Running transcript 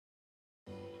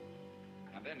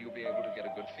then you'll be able to get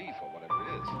a good fee for whatever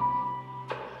it is.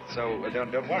 So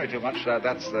don't worry too much.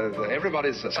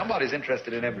 Somebody's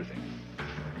interested in everything.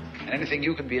 And anything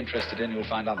you can be interested in, you'll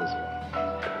find others will.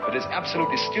 But it's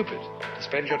absolutely stupid to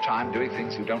spend your time doing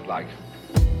things you don't like.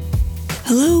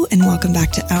 Hello and welcome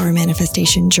back to Our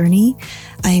Manifestation Journey.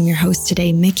 I am your host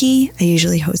today, Mickey. I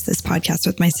usually host this podcast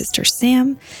with my sister,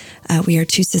 Sam. We are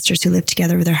two sisters who live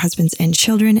together with our husbands and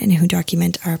children and who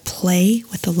document our play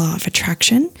with the law of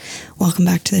attraction. Welcome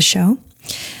back to the show.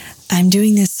 I'm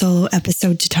doing this solo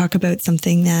episode to talk about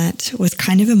something that was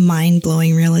kind of a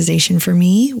mind-blowing realization for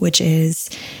me, which is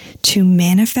to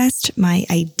manifest my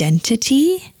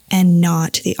identity and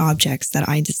not the objects that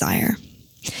I desire.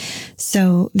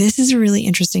 So this is a really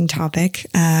interesting topic.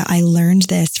 I learned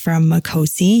this from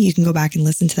Makosi. You can go back and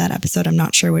listen to that episode. I'm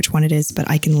not sure which one it is, but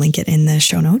I can link it in the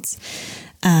show notes.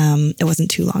 It wasn't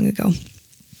too long ago.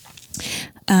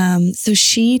 So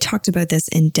she talked about this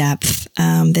in depth,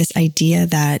 this idea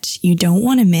that you don't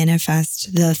want to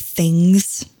manifest the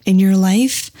things in your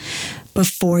life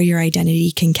before your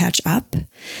identity can catch up.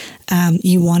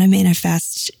 You want to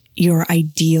manifest your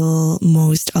ideal,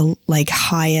 most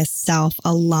highest self,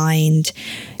 aligned,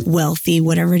 wealthy,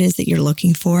 whatever it is that you're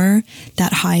looking for,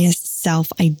 that highest self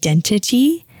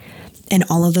identity, and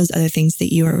all of those other things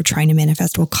that you are trying to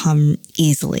manifest will come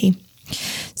easily.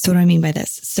 So what do I mean by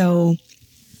this? So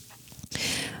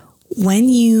when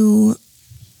you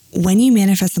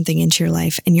manifest something into your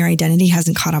life and your identity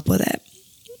hasn't caught up with it,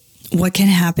 what can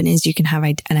happen is you can have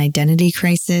an identity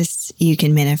crisis. You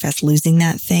can manifest losing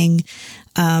that thing.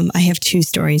 I have two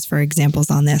stories for examples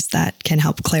on this that can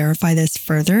help clarify this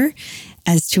further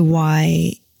as to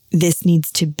why this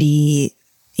needs to be,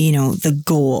 the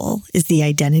goal is the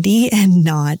identity and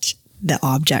not the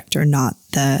object or not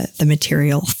the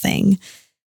material thing.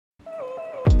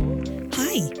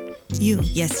 Hi, you.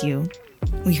 Yes, you.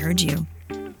 We heard you.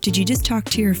 Did you just talk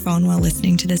to your phone while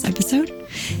listening to this episode?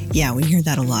 Yeah, we hear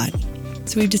that a lot.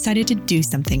 So we've decided to do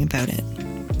something about it.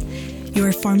 You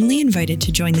are formally invited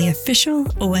to join the official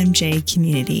OMJ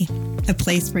community, a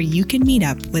place where you can meet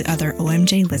up with other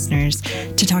OMJ listeners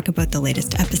to talk about the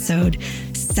latest episode,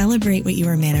 celebrate what you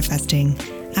are manifesting,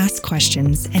 ask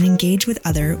questions, and engage with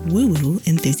other woo-woo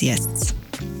enthusiasts.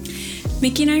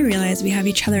 Mickey and I realize we have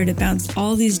each other to bounce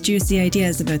all these juicy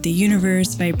ideas about the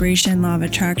universe, vibration, law of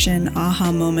attraction,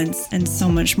 aha moments, and so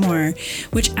much more,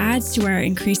 which adds to our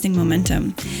increasing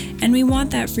momentum. And we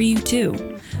want that for you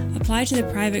too. Apply to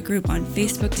the private group on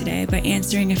Facebook today by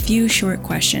answering a few short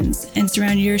questions and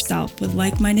surround yourself with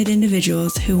like-minded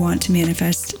individuals who want to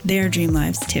manifest their dream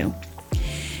lives too.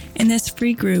 In this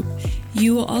free group,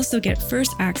 you will also get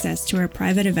first access to our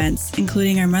private events,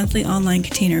 including our monthly online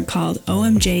container called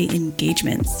OMJ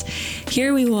Engagements.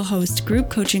 Here we will host group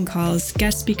coaching calls,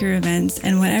 guest speaker events,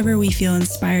 and whatever we feel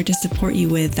inspired to support you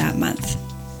with that month.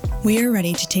 We are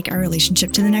ready to take our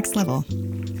relationship to the next level.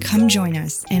 Come join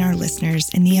us and our listeners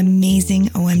in the amazing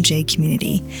OMJ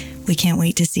community. We can't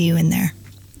wait to see you in there.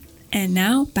 And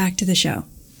now back to the show.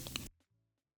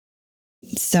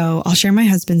 So I'll share my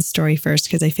husband's story first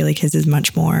because I feel like his is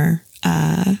much more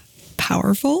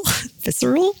powerful,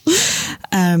 visceral.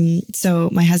 So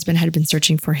my husband had been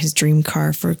searching for his dream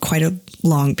car for quite a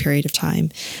long period of time.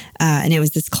 And it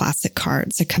was this classic car.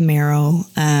 It's a Camaro.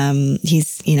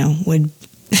 He's, would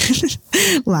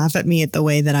laugh at me at the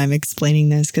way that I'm explaining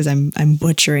this because I'm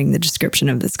butchering the description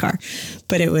of this car.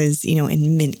 But it was,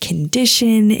 in mint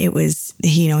condition. It was,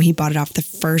 he bought it off the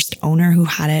first owner who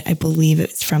had it. I believe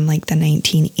it was from the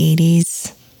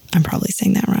 1980s. I'm probably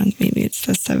saying that wrong. Maybe it's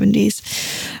the 70s.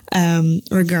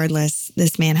 Regardless,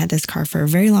 this man had this car for a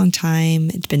very long time.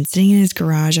 It's been sitting in his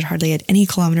garage. It hardly had any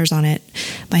kilometers on it.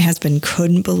 My husband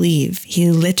couldn't believe. He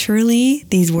literally,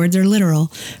 these words are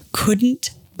literal,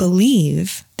 couldn't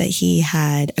believe that he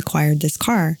had acquired this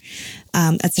car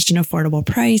at such an affordable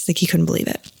price. He couldn't believe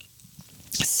it.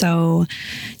 So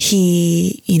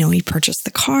he purchased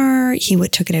the car. He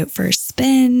took it out for a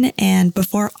spin. And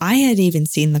before I had even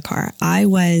seen the car, I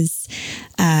was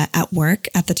at work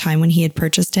at the time when he had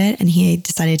purchased it. And he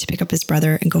decided to pick up his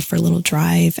brother and go for a little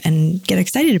drive and get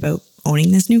excited about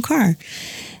owning this new car.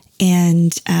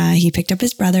 And he picked up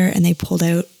his brother and they pulled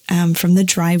out from the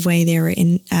driveway. They were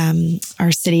in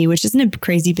our city, which isn't a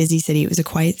crazy busy city. It was a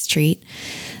quiet street.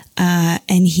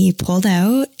 And he pulled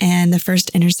out, and the first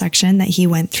intersection that he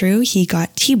went through, he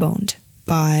got T-boned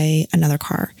by another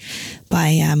car,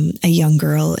 by a young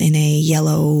girl in a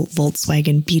yellow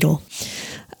Volkswagen Beetle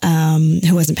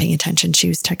who wasn't paying attention. She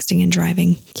was texting and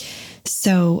driving.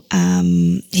 So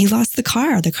he lost the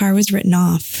car. The car was written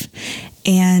off.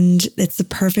 And it's the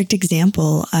perfect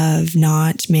example of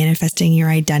not manifesting your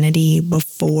identity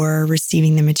before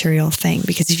receiving the material thing.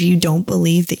 Because if you don't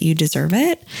believe that you deserve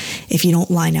it, if you don't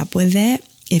line up with it,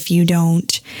 if you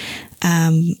don't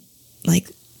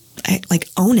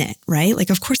own it, right? Like,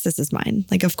 of course this is mine.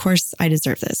 Like, of course I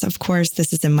deserve this. Of course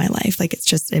this is in my life. Like,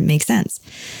 it makes sense.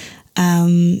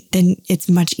 Then it's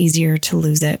much easier to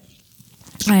lose it.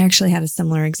 I actually had a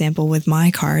similar example with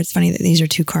my car. It's funny that these are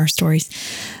two car stories.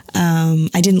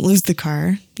 I didn't lose the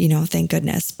car, thank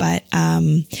goodness. But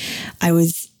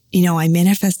I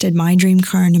manifested my dream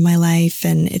car into my life,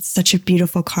 and it's such a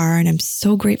beautiful car, and I'm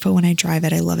so grateful when I drive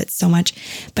it. I love it so much.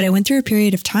 But I went through a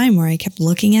period of time where I kept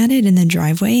looking at it in the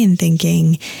driveway and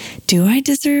thinking, do I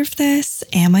deserve this?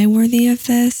 Am I worthy of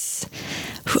this?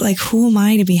 Who am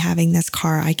I to be having this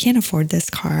car? I can't afford this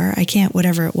car. I can't,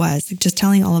 whatever it was, just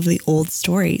telling all of the old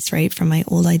stories, right? From my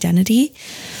old identity.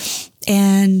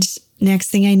 And next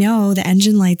thing I know, the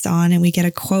engine light's on and we get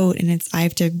a quote, and I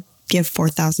have to give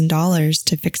 $4,000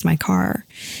 to fix my car.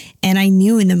 And I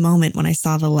knew in the moment when I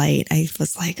saw the light, I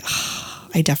was like, oh,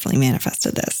 I definitely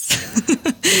manifested this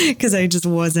because I just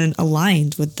wasn't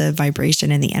aligned with the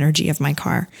vibration and the energy of my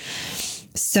car.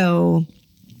 So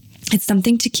it's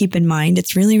something to keep in mind.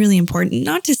 It's really, really important.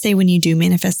 Not to say when you do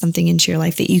manifest something into your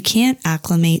life that you can't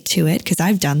acclimate to it, because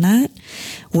I've done that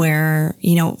where,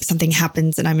 something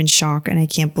happens and I'm in shock and I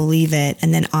can't believe it.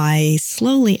 And then I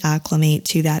slowly acclimate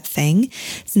to that thing.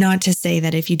 It's not to say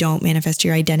that if you don't manifest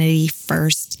your identity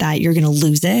first, that you're going to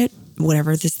lose it.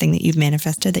 Whatever this thing that you've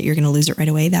manifested, that you're going to lose it right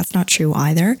away. That's not true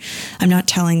either. I'm not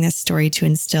telling this story to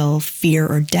instill fear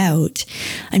or doubt.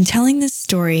 I'm telling this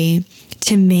story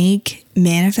to make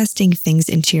manifesting things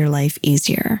into your life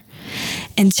easier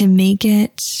and to make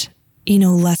it,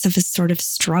 less of a sort of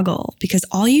struggle, because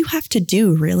all you have to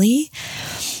do really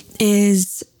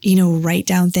is, write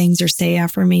down things or say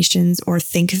affirmations or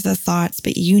think the thoughts,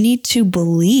 but you need to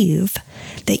believe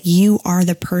that you are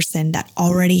the person that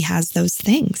already has those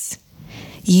things.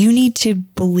 You need to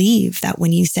believe that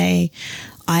when you say,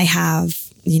 I have,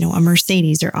 a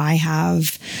Mercedes, or I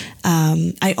have,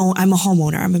 I'm a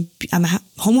homeowner. I'm a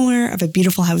homeowner of a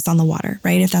beautiful house on the water,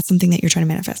 right? If that's something that you're trying to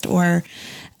manifest, or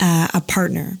a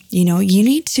partner, you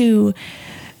need to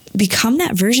become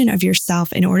that version of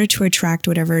yourself in order to attract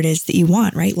whatever it is that you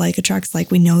want, right? Like attracts like.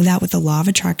 We know that with the law of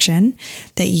attraction,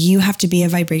 that you have to be a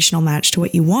vibrational match to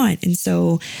what you want. And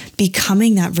so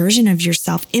becoming that version of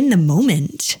yourself in the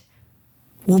moment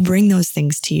will bring those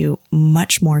things to you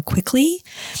much more quickly,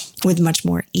 with much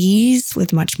more ease,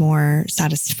 with much more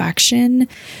satisfaction,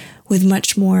 with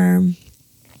much more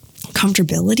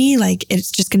comfortability. Like,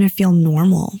 it's just going to feel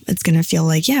normal. It's going to feel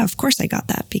like, yeah, of course I got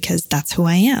that, because that's who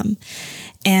I am.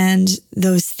 And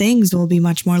those things will be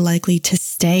much more likely to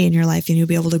stay in your life, and you'll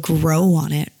be able to grow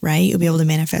on it, right? You'll be able to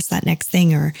manifest that next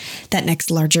thing, or that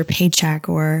next larger paycheck,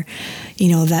 or,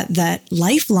 that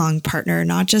lifelong partner,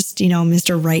 not just,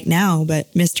 Mr. Right now,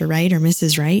 but Mr. Right or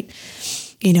Mrs. Right.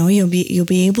 You'll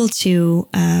be able to,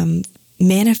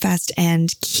 manifest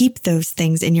and keep those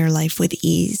things in your life with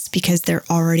ease, because they're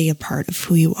already a part of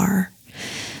who you are.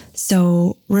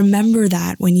 So remember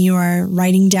that when you are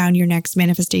writing down your next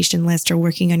manifestation list, or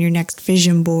working on your next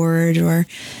vision board, or,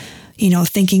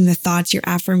 thinking the thoughts, your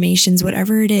affirmations,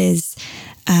 whatever it is,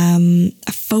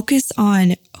 focus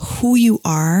on who you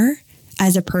are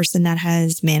as a person that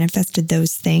has manifested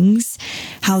those things,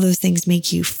 how those things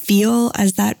make you feel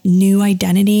as that new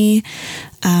identity,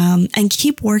 and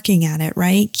keep working at it,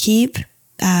 right? Keep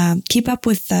up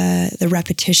with the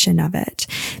repetition of it,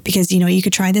 because, you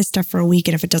could try this stuff for a week,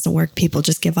 and if it doesn't work, people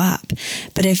just give up.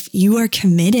 But if you are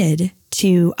committed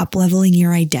to up-leveling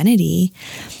your identity,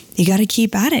 you got to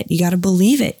keep at it. You got to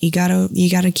believe it. You got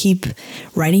to keep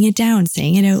writing it down,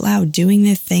 saying it out loud, doing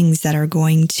the things that are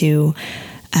going to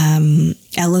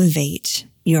elevate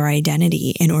your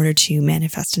identity in order to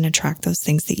manifest and attract those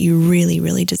things that you really,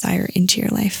 really desire into your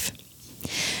life.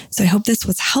 So I hope this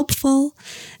was helpful.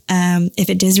 If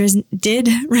it did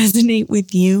resonate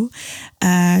with you,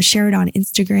 share it on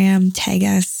Instagram, tag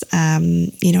us,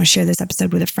 share this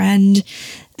episode with a friend,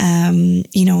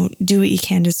 do what you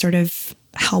can to sort of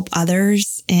help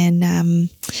others in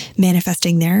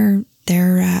manifesting their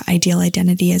ideal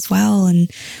identity as well. And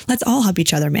let's all help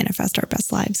each other manifest our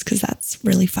best lives, because that's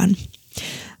really fun.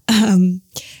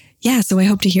 So I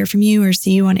hope to hear from you or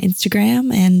see you on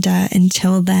Instagram. And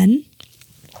until then,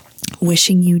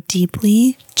 wishing you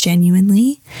deeply,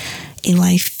 genuinely, a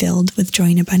life filled with joy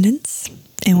and abundance.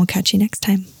 And we'll catch you next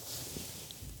time.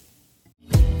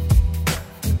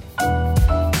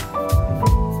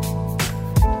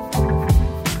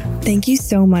 Thank you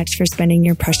so much for spending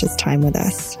your precious time with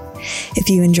us. If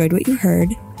you enjoyed what you heard,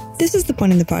 this is the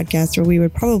point in the podcast where we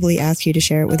would probably ask you to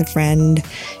share it with a friend,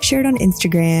 share it on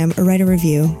Instagram, or write a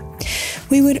review.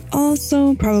 We would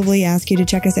also probably ask you to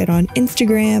check us out on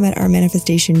Instagram at Our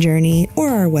Manifestation Journey or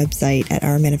our website at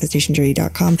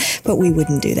ourmanifestationjourney.com, but we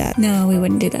wouldn't do that. No, we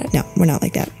wouldn't do that. No, we're not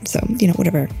like that. So,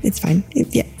 whatever. It's fine.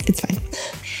 It's fine.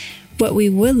 What we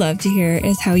would love to hear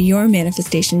is how your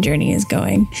manifestation journey is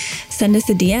going. Send us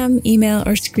a DM, email,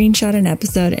 or screenshot an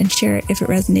episode and share it if it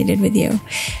resonated with you.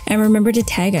 And remember to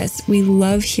tag us. We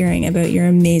love hearing about your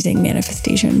amazing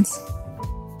manifestations.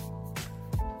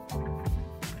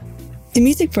 The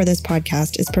music for this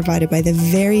podcast is provided by the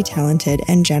very talented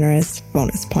and generous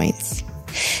Bonus Points.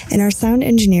 And our sound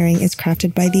engineering is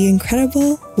crafted by the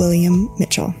incredible William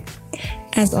Mitchell.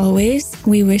 As always,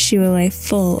 we wish you a life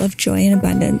full of joy and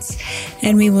abundance,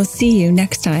 and we will see you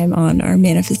next time on Our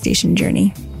Manifestation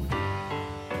Journey.